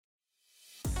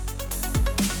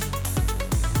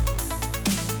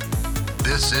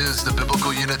This is the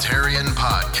Biblical Unitarian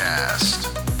Podcast.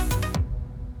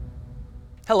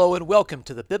 Hello and welcome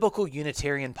to the Biblical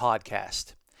Unitarian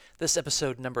Podcast. This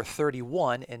episode number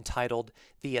 31 entitled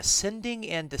The Ascending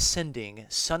and Descending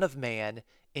Son of Man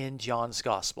in John's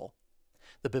Gospel.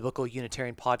 The Biblical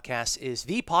Unitarian Podcast is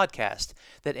the podcast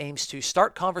that aims to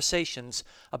start conversations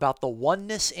about the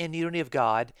oneness and unity of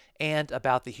God and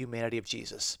about the humanity of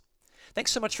Jesus.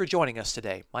 Thanks so much for joining us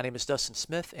today. My name is Dustin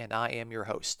Smith and I am your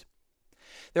host.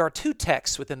 There are two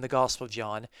texts within the Gospel of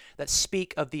John that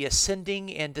speak of the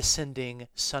ascending and descending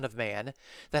Son of Man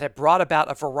that have brought about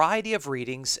a variety of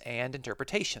readings and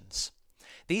interpretations.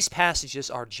 These passages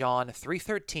are John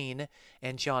 3:13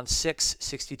 and John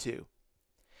 6:62.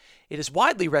 It is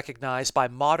widely recognized by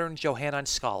modern Johannine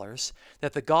scholars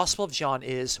that the Gospel of John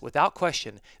is, without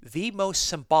question, the most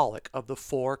symbolic of the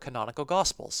four canonical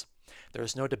Gospels. There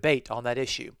is no debate on that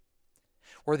issue.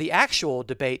 Where the actual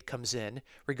debate comes in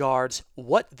regards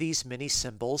what these many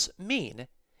symbols mean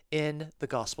in the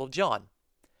Gospel of John.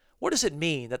 What does it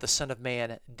mean that the Son of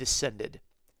Man descended?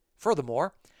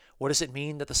 Furthermore, what does it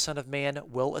mean that the Son of Man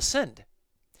will ascend?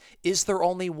 Is there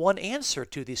only one answer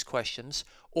to these questions,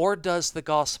 or does the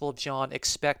Gospel of John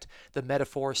expect the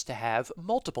metaphors to have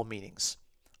multiple meanings?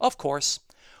 Of course,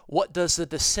 what does the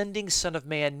descending Son of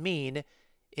Man mean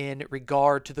in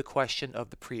regard to the question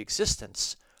of the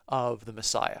preexistence of the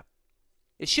Messiah?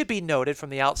 It should be noted from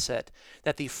the outset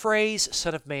that the phrase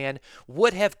Son of Man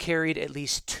would have carried at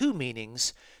least two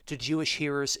meanings to Jewish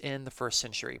hearers in the first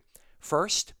century.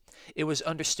 First, it was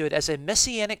understood as a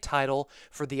messianic title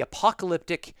for the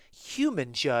apocalyptic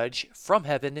human judge from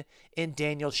heaven in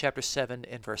Daniel chapter 7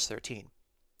 and verse 13.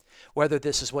 Whether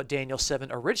this is what Daniel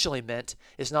 7 originally meant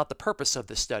is not the purpose of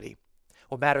this study.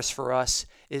 What matters for us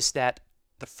is that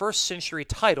the first century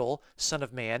title, Son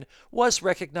of Man, was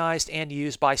recognized and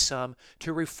used by some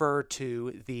to refer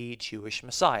to the Jewish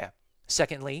Messiah.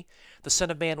 Secondly, the Son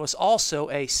of Man was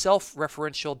also a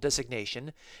self-referential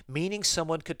designation, meaning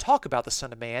someone could talk about the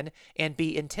Son of Man and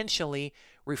be intentionally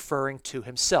referring to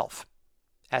himself.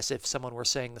 As if someone were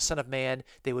saying the Son of Man,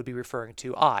 they would be referring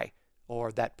to I,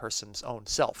 or that person's own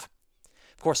self.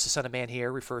 Of course, the Son of Man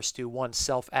here refers to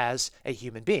oneself as a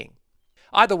human being.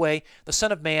 Either way, the Son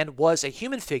of Man was a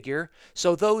human figure,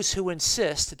 so those who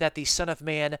insist that the Son of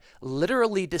Man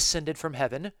literally descended from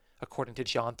heaven, according to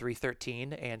John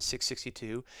 3:13 and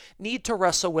 6:62, need to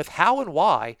wrestle with how and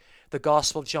why the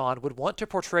Gospel of John would want to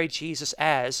portray Jesus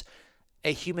as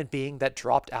a human being that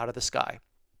dropped out of the sky.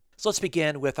 So let's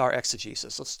begin with our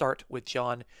exegesis. Let's start with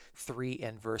John 3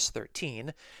 and verse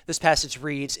 13. This passage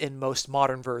reads in most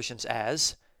modern versions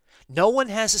as, "No one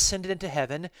has ascended into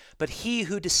heaven but he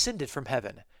who descended from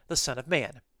heaven, the Son of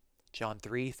Man." John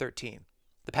 3:13.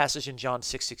 The passage in John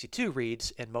 6:62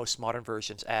 reads in most modern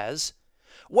versions as,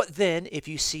 "What then if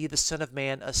you see the Son of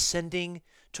Man ascending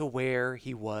to where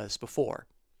he was before?"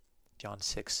 John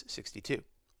 6:62.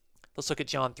 Let's look at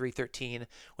John 3:13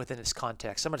 within its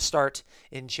context. I'm going to start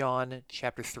in John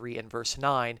chapter 3 and verse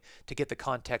 9 to get the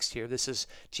context here. This is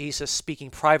Jesus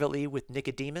speaking privately with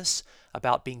Nicodemus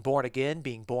about being born again,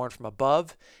 being born from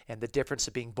above, and the difference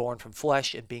of being born from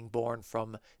flesh and being born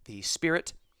from the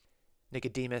Spirit.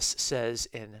 Nicodemus says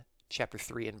in chapter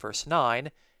 3 and verse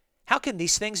 9, "How can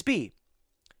these things be?"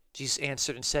 Jesus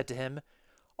answered and said to him,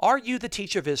 "Are you the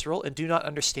teacher of Israel and do not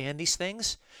understand these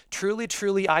things? Truly,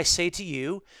 truly, I say to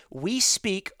you, we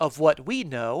speak of what we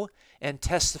know and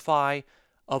testify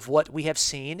of what we have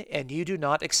seen, and you do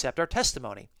not accept our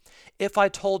testimony. If I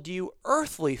told you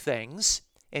earthly things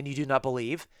and you do not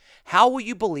believe, how will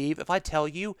you believe if I tell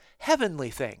you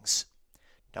heavenly things?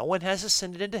 No one has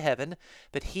ascended into heaven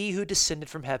but he who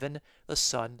descended from heaven, the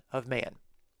Son of Man."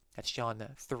 That's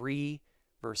John 3,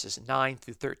 verses 9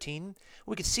 through 13.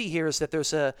 What we can see here is that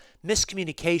there's a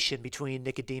miscommunication between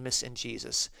Nicodemus and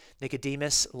Jesus.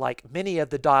 Nicodemus, like many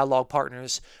of the dialogue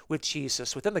partners with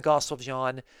Jesus within the Gospel of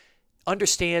John,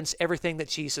 understands everything that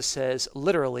Jesus says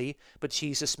literally, but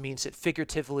Jesus means it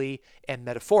figuratively and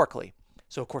metaphorically.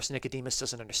 So, of course, Nicodemus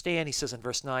doesn't understand. He says in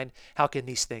verse 9, "How can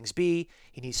these things be?"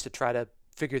 He needs to try to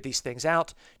figure these things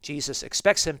out. Jesus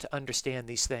expects him to understand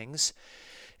these things.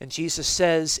 And Jesus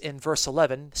says in verse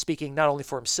 11, speaking not only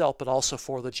for himself, but also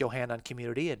for the Johannine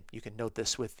community, and you can note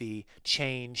this with the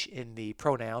change in the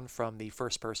pronoun from the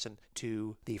first person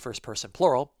to the first person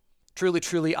plural. "Truly,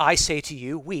 truly, I say to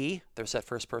you, we," there's that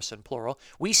first person plural,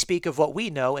 "we speak of what we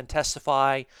know and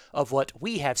testify of what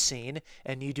we have seen,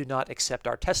 and you do not accept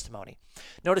our testimony."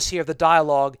 Notice here the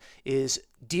dialogue is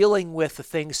dealing with the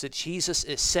things that Jesus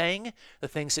is saying, the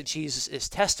things that Jesus is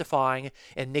testifying,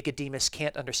 and Nicodemus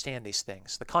can't understand these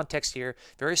things. The context here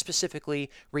very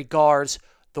specifically regards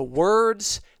the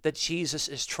words that Jesus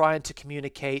is trying to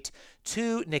communicate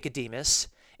to Nicodemus,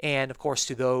 and of course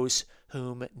to those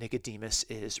whom Nicodemus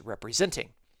is representing.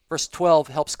 Verse 12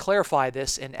 helps clarify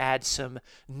this and add some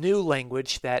new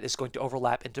language that is going to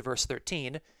overlap into verse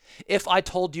 13. If I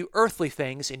told you earthly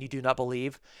things and you do not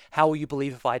believe, how will you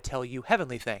believe if I tell you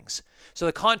heavenly things? So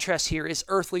the contrast here is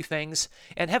earthly things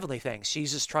and heavenly things.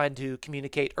 Jesus is trying to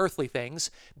communicate earthly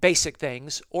things, basic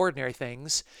things, ordinary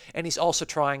things, and he's also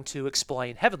trying to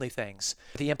explain heavenly things.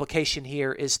 The implication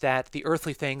here is that the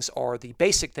earthly things are the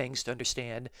basic things to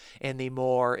understand, and the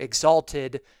more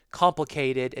exalted,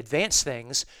 complicated, advanced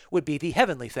things would be the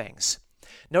heavenly things.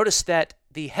 Notice that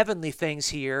the heavenly things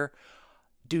here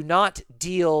do not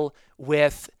deal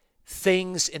with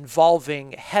things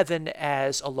involving heaven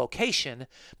as a location,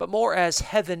 but more as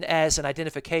heaven as an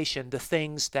identification, the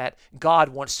things that God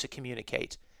wants to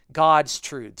communicate, God's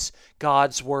truths,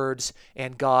 God's words,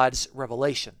 and God's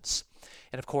revelations.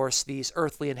 And of course, these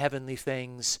earthly and heavenly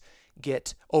things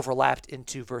get overlapped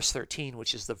into verse 13,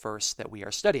 which is the verse that we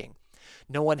are studying.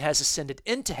 No one has ascended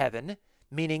into heaven,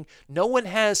 meaning no one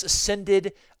has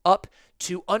ascended up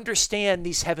to understand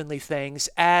these heavenly things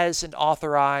as an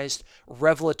authorized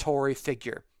revelatory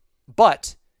figure,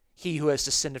 but he who has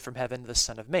descended from heaven, the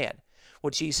Son of Man.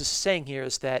 What Jesus is saying here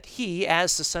is that he,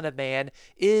 as the Son of Man,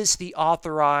 is the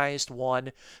authorized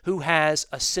one who has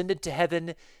ascended to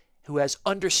heaven, who has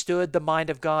understood the mind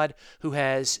of God, who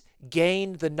has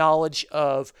gained the knowledge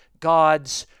of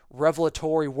God's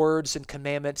revelatory words and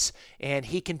commandments, and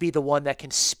he can be the one that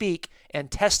can speak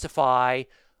and testify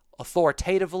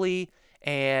authoritatively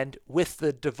and with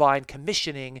the divine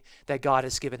commissioning that God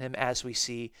has given him, as we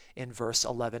see in verse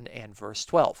 11 and verse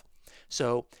 12.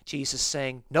 So Jesus is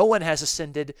saying no one has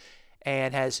ascended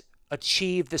and has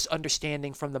achieved this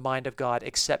understanding from the mind of God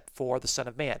except for the Son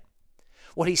of Man.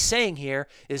 What he's saying here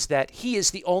is that he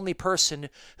is the only person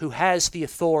who has the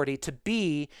authority to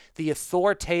be the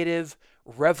authoritative,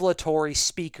 revelatory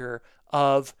speaker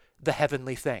of the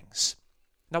heavenly things.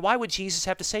 Now, why would Jesus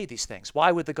have to say these things?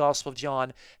 Why would the Gospel of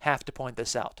John have to point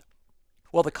this out?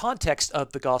 Well, the context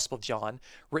of the Gospel of John,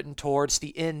 written towards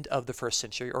the end of the first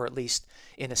century, or at least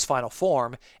in its final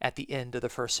form at the end of the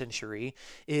first century,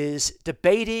 is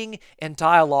debating and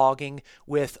dialoguing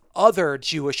with other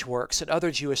Jewish works and other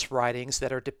Jewish writings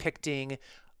that are depicting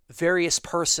various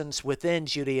persons within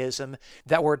Judaism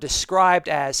that were described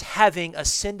as having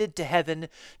ascended to heaven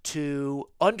to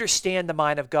understand the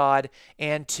mind of God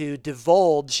and to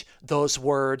divulge those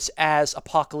words as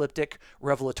apocalyptic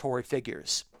revelatory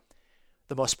figures.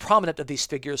 The most prominent of these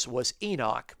figures was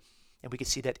Enoch, and we can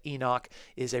see that Enoch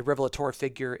is a revelatory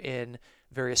figure in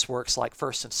various works like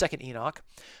 1st and 2nd Enoch.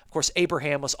 Of course,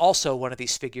 Abraham was also one of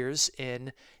these figures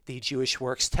in the Jewish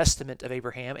works Testament of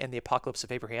Abraham and the Apocalypse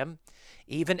of Abraham.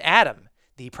 Even Adam,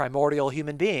 the primordial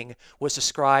human being, was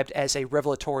described as a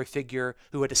revelatory figure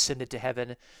who had ascended to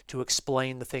heaven to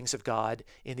explain the things of God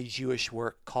in the Jewish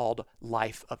work called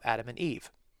Life of Adam and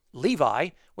Eve. Levi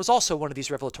was also one of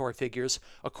these revelatory figures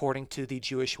according to the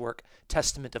Jewish work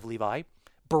Testament of Levi.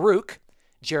 Baruch,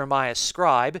 Jeremiah's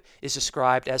scribe, is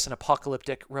described as an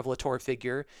apocalyptic revelatory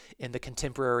figure in the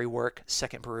contemporary work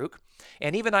 2nd Baruch.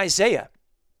 And even Isaiah,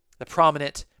 the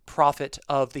prominent prophet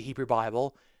of the Hebrew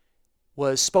Bible,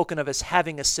 was spoken of as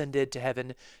having ascended to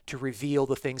heaven to reveal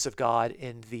the things of God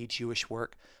in the Jewish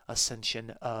work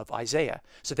Ascension of Isaiah.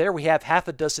 So there we have half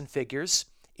a dozen figures,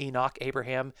 Enoch,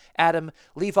 Abraham, Adam,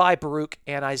 Levi, Baruch,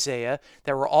 and Isaiah,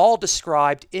 that were all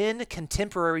described in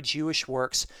contemporary Jewish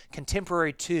works,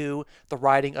 contemporary to the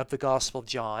writing of the Gospel of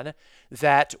John,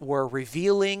 that were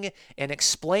revealing and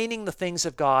explaining the things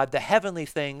of God, the heavenly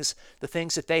things, the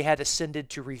things that they had ascended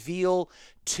to reveal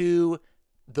to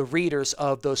the readers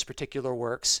of those particular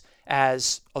works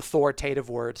as authoritative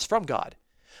words from God.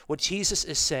 What Jesus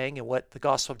is saying and what the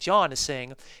Gospel of John is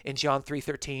saying in John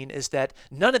 3:13 is that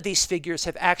none of these figures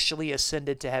have actually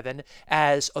ascended to heaven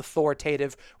as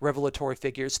authoritative revelatory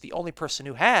figures. The only person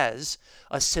who has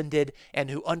ascended and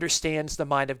who understands the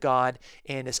mind of God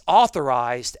and is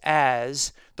authorized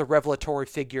as the revelatory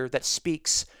figure that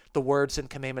speaks the words and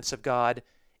commandments of God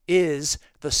is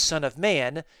the Son of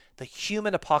Man, the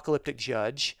human apocalyptic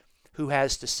judge who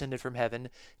has descended from heaven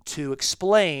to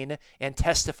explain and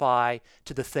testify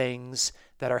to the things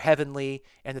that are heavenly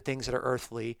and the things that are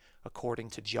earthly, according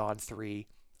to John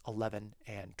 3:11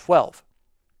 and 12.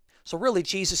 So really,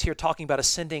 Jesus here talking about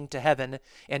ascending to heaven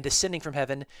and descending from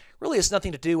heaven really has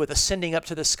nothing to do with ascending up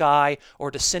to the sky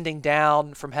or descending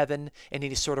down from heaven in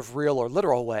any sort of real or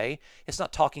literal way. It's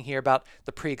not talking here about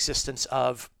the preexistence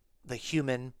of the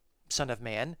human Son of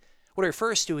Man. What it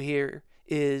refers to here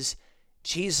is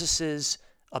Jesus's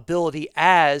ability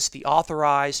as the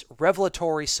authorized,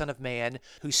 revelatory Son of Man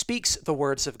who speaks the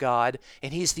words of God,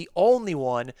 and he's the only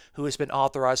one who has been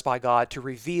authorized by God to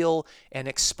reveal and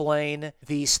explain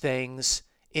these things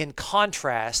in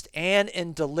contrast and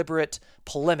in deliberate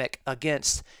polemic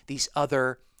against these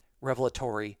other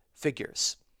revelatory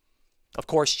figures. Of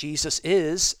course, Jesus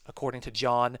is, according to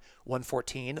John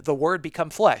 1:14, the Word become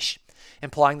flesh,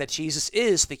 implying that Jesus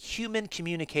is the human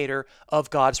communicator of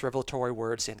God's revelatory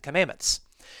words and commandments.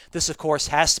 This, of course,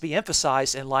 has to be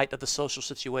emphasized in light of the social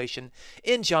situation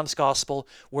in John's Gospel,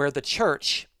 where the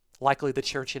church, likely the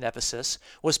church in Ephesus,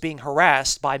 was being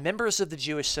harassed by members of the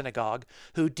Jewish synagogue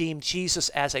who deemed Jesus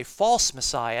as a false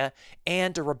Messiah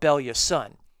and a rebellious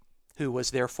son, who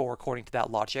was therefore, according to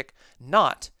that logic,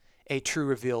 not a true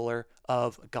revealer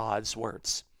of God's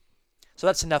words. So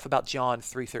that's enough about John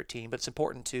 3:13, but it's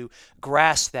important to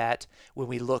grasp that when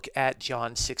we look at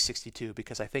John 6:62,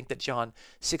 because I think that John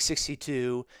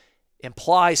 6:62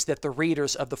 implies that the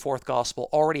readers of the fourth gospel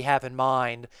already have in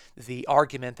mind the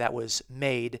argument that was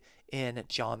made in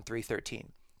John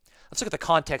 3:13. Let's look at the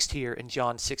context here in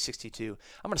John 6:62.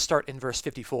 I'm going to start in verse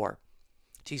 54.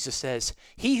 Jesus says,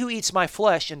 "He who eats my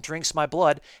flesh and drinks my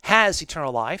blood has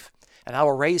eternal life, and I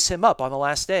will raise him up on the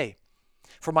last day.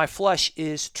 For my flesh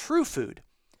is true food,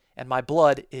 and my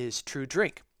blood is true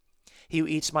drink. He who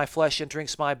eats my flesh and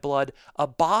drinks my blood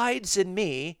abides in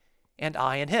me, and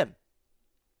I in him.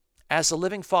 As the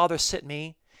living Father sent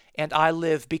me, and I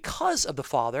live because of the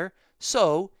Father,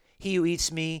 so he who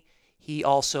eats me, he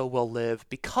also will live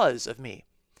because of me.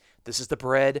 This is the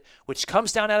bread which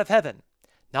comes down out of heaven,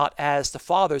 not as the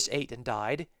fathers ate and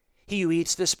died. He who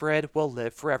eats this bread will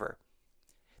live forever."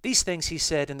 These things he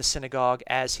said in the synagogue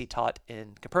as he taught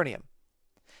in Capernaum.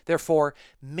 Therefore,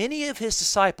 many of his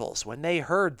disciples, when they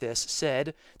heard this,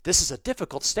 said, "This is a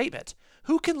difficult statement.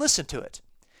 Who can listen to it?"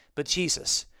 But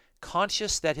Jesus,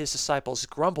 conscious that his disciples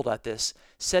grumbled at this,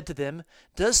 said to them,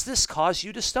 "Does this cause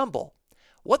you to stumble?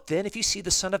 What then if you see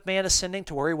the Son of Man ascending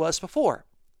to where he was before?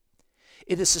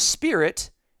 It is the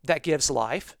Spirit that gives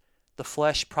life. The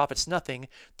flesh profits nothing.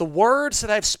 The words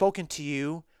that I have spoken to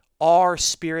you are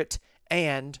spirit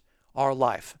and our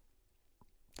life."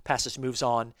 The passage moves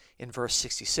on in verse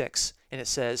 66, and it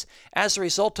says, "As a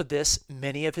result of this,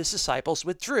 many of his disciples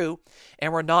withdrew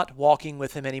and were not walking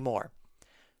with him anymore.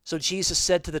 So Jesus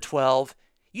said to the 12,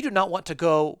 'You do not want to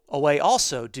go away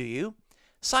also, do you?'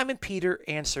 Simon Peter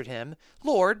answered him,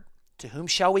 'Lord, to whom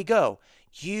shall we go?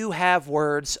 You have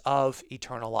words of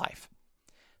eternal life.'"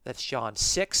 That's John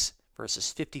 6,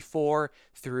 verses 54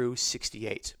 through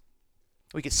 68.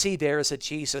 We can see there is that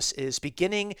Jesus is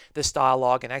beginning this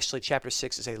dialogue, and actually chapter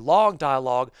 6 is a long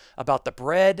dialogue about the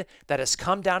bread that has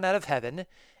come down out of heaven,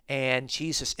 and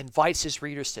Jesus invites his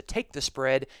readers to take this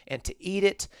bread and to eat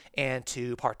it and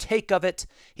to partake of it.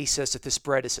 He says that this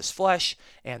bread is his flesh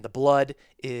and the blood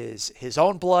is his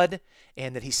own blood,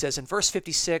 and that he says in verse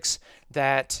 56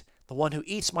 that the one who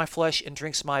eats my flesh and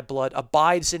drinks my blood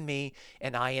abides in me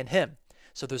and I in him.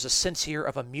 So there's a sense here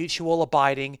of a mutual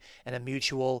abiding and a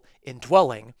mutual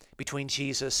indwelling between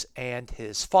Jesus and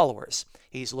his followers.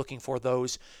 He's looking for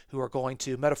those who are going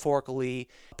to metaphorically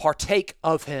partake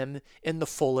of him in the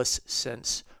fullest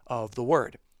sense of the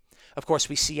word. Of course,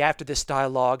 we see after this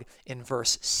dialogue in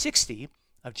verse 60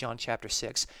 of John chapter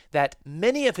 6 that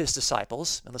many of his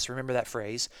disciples, and let's remember that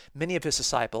phrase, many of his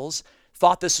disciples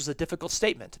thought this was a difficult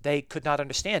statement. They could not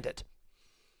understand it.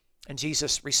 And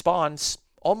Jesus responds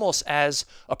almost as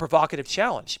a provocative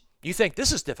challenge. You think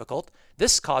this is difficult?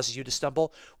 This causes you to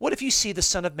stumble. What if you see the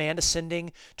Son of Man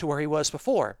ascending to where he was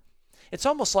before? It's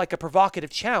almost like a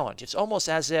provocative challenge. It's almost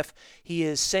as if he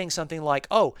is saying something like,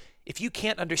 oh, if you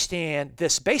can't understand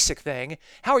this basic thing,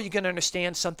 how are you going to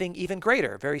understand something even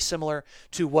greater? Very similar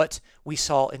to what we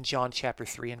saw in John chapter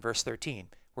 3 and verse 13,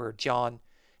 where John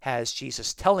has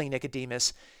Jesus telling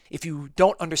Nicodemus, if you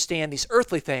don't understand these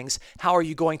earthly things, how are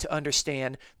you going to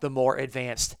understand the more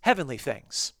advanced heavenly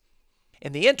things?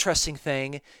 And the interesting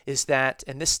thing is that,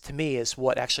 and this to me is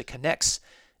what actually connects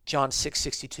John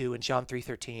 6:62 and John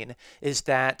 3:13, is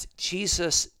that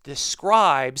Jesus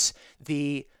describes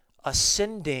the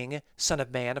ascending Son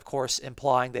of Man, of course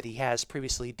implying that he has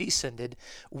previously descended,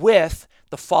 with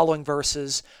the following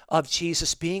verses of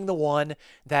Jesus being the one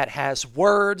that has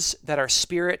words that are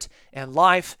spirit and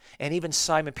life. And even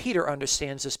Simon Peter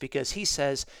understands this because he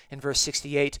says in verse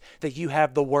 68 that you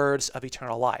have the words of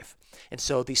eternal life. And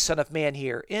so the Son of Man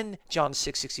here in John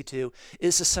 6:62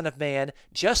 is the Son of Man,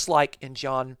 just like in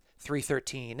John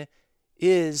 3:13,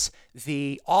 is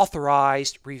the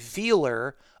authorized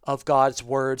revealer of God's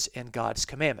words and God's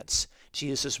commandments.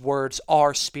 Jesus' words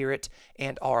are spirit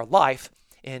and are life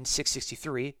in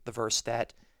 6:63, the verse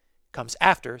that comes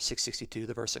after 662,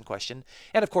 the verse in question.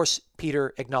 And of course,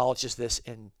 Peter acknowledges this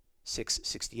in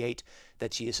 668,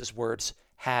 that Jesus' words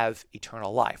have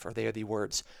eternal life, or they are the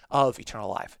words of eternal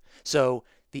life. So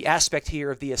the aspect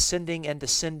here of the ascending and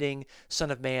descending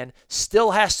Son of Man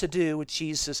still has to do with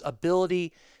Jesus'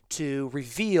 ability to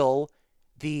reveal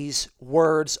these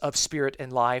words of spirit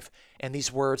and life and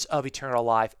these words of eternal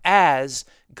life as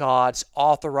God's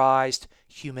authorized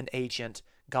human agent,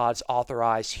 God's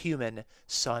authorized human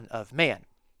Son of Man.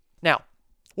 Now,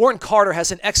 Warren Carter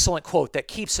has an excellent quote that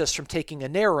keeps us from taking a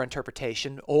narrow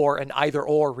interpretation or an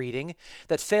either-or reading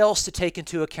that fails to take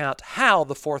into account how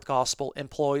the fourth gospel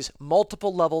employs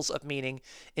multiple levels of meaning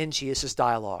in Jesus'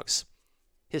 dialogues.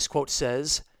 His quote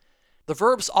says, "The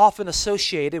verbs often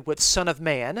associated with Son of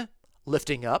Man,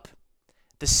 lifting up,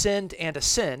 descend and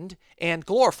ascend, and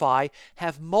glorify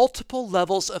have multiple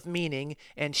levels of meaning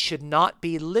and should not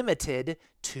be limited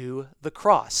to the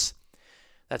cross."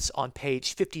 That's on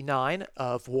page 59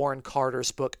 of Warren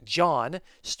Carter's book, John,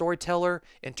 Storyteller,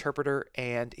 Interpreter,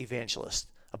 and Evangelist,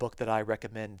 a book that I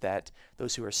recommend that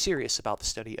those who are serious about the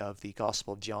study of the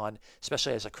Gospel of John,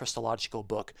 especially as a Christological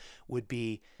book, would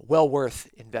be well worth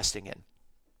investing in.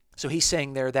 So he's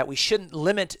saying there that we shouldn't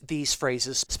limit these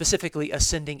phrases, specifically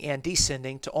ascending and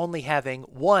descending, to only having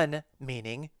one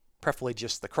meaning, preferably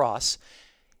just the cross.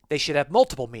 They should have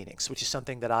multiple meanings, which is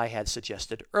something that I had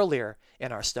suggested earlier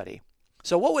in our study.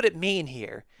 So what would it mean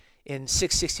here in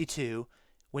 662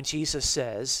 when Jesus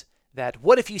says that,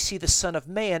 what if you see the Son of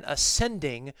Man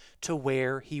ascending to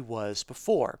where he was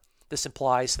before? This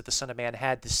implies that the Son of Man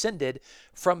had descended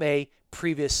from a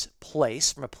previous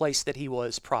place, from a place that he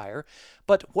was prior.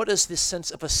 But what does this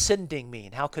sense of ascending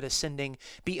mean? How could ascending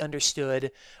be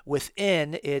understood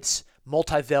within its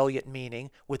multivariate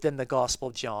meaning within the Gospel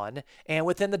of John and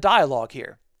within the dialogue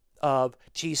here of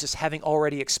Jesus having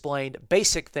already explained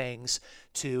basic things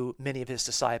to many of his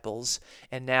disciples,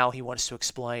 and now he wants to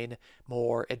explain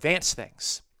more advanced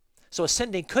things? So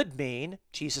ascending could mean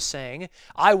Jesus saying,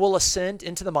 I will ascend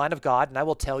into the mind of God, and I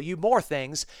will tell you more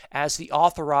things as the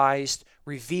authorized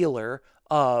revealer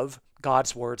of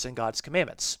God's words and God's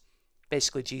commandments.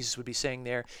 Basically, Jesus would be saying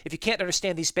there, if you can't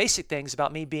understand these basic things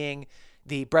about me being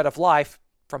the bread of life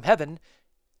from heaven,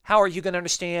 how are you going to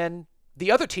understand the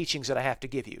other teachings that I have to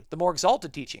give you, the more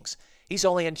exalted teachings? He's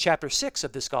only in chapter 6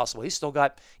 of this gospel. He's still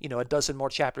got, a dozen more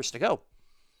chapters to go.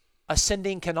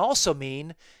 Ascending can also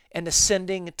mean an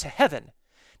ascending to heaven,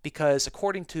 because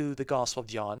according to the Gospel of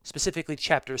John, specifically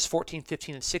chapters 14,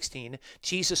 15, and 16,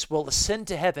 Jesus will ascend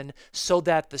to heaven so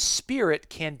that the Spirit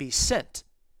can be sent.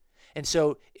 And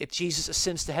so if Jesus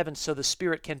ascends to heaven so the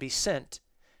Spirit can be sent,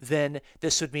 then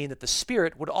this would mean that the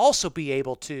Spirit would also be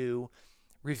able to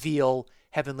reveal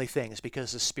heavenly things,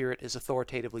 because the Spirit is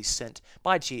authoritatively sent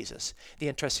by Jesus. The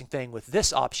interesting thing with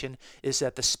this option is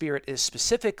that the Spirit is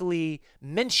specifically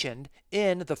mentioned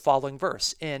in the following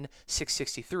verse, in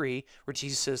 663, where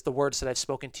Jesus says, the words that I've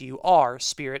spoken to you are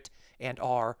spirit and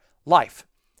are life.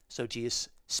 So Jesus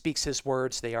speaks his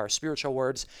words, they are spiritual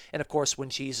words, and of course when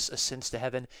Jesus ascends to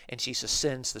heaven and Jesus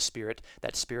sends the Spirit,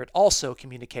 that Spirit also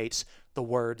communicates the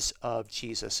words of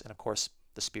Jesus, and of course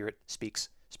the Spirit speaks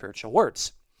spiritual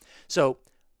words. So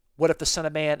what if the Son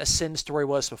of Man ascends to where he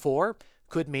was before?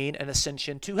 Could mean an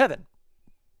ascension to heaven,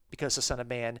 because the Son of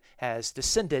Man has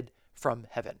descended from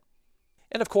heaven.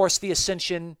 And of course, the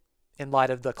ascension, in light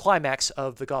of the climax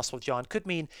of the Gospel of John, could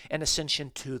mean an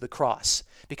ascension to the cross,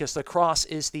 because the cross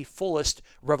is the fullest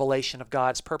revelation of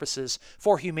God's purposes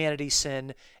for humanity's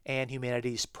sin and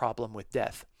humanity's problem with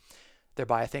death.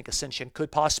 Thereby, I think ascension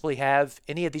could possibly have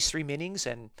any of these three meanings,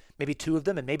 and maybe two of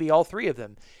them, and maybe all three of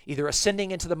them. Either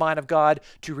ascending into the mind of God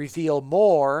to reveal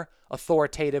more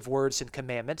authoritative words and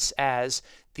commandments as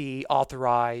the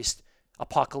authorized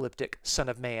apocalyptic Son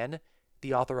of Man,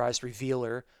 the authorized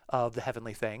revealer of the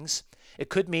heavenly things. It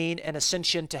could mean an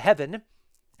ascension to heaven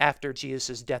after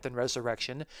Jesus' death and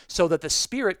resurrection so that the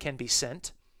Spirit can be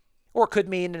sent, or it could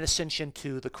mean an ascension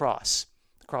to the cross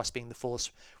being the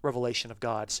fullest revelation of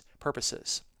God's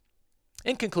purposes.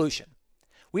 In conclusion,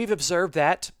 we've observed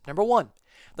that, number one,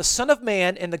 the Son of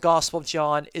Man in the Gospel of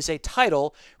John is a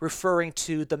title referring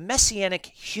to the messianic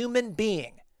human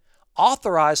being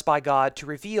authorized by God to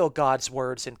reveal God's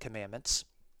words and commandments.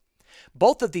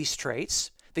 Both of these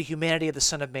traits, the humanity of the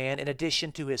Son of Man in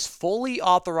addition to his fully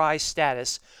authorized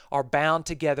status, are bound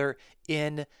together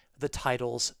in the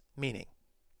title's meaning.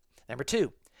 Number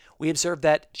two, we observe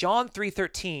that John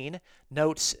 3:13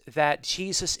 notes that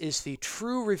Jesus is the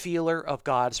true revealer of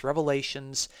God's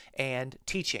revelations and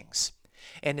teachings,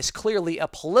 and is clearly a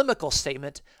polemical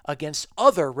statement against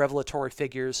other revelatory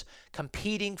figures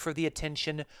competing for the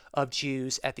attention of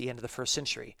Jews at the end of the first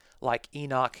century, like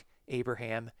Enoch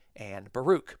Abraham, and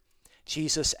Baruch.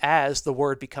 Jesus, as the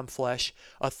Word become flesh,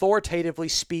 authoritatively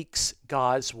speaks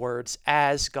God's words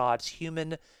as God's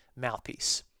human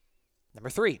mouthpiece.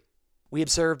 Number 3, we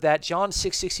observe that John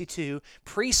 6:62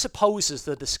 presupposes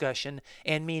the discussion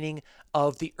and meaning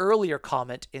of the earlier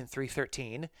comment in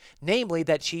 3:13, namely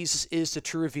that Jesus is the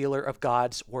true revealer of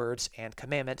God's words and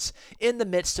commandments in the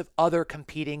midst of other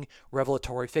competing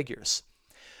revelatory figures.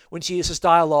 When Jesus'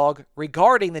 dialogue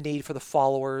regarding the need for the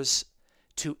followers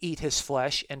to eat his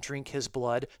flesh and drink his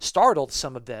blood startled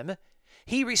some of them,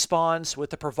 he responds with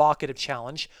the provocative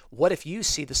challenge, what if you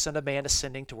see the Son of Man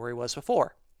ascending to where he was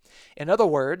before? In other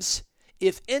words,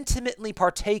 if intimately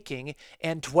partaking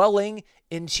and dwelling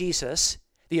in Jesus,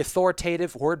 the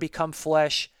authoritative Word become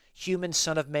flesh, human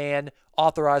Son of Man,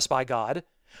 authorized by God,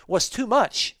 was too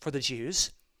much for the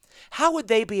Jews, how would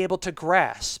they be able to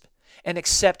grasp and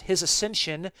accept his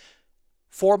ascension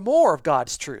for more of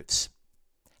God's truths?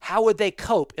 How would they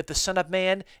cope if the Son of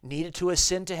Man needed to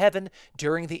ascend to heaven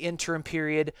during the interim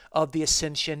period of the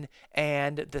ascension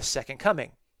and the second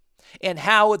coming? And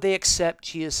how would they accept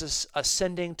Jesus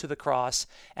ascending to the cross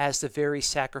as the very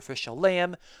sacrificial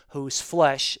lamb whose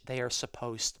flesh they are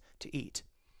supposed to eat?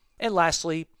 And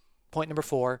lastly, point number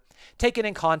 4, taken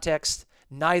in context,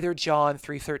 neither John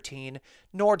 3:13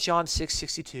 nor John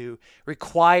 6:62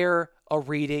 require a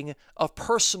reading of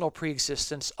personal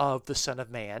preexistence of the Son of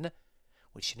Man,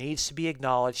 which needs to be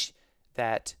acknowledged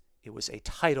that it was a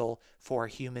title for a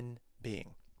human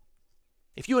being.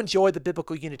 If you enjoyed the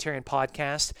Biblical Unitarian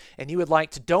Podcast and you would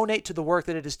like to donate to the work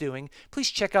that it is doing, please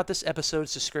check out this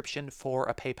episode's description for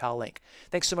a PayPal link.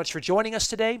 Thanks so much for joining us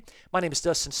today. My name is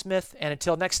Dustin Smith, and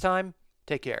until next time,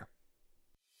 take care.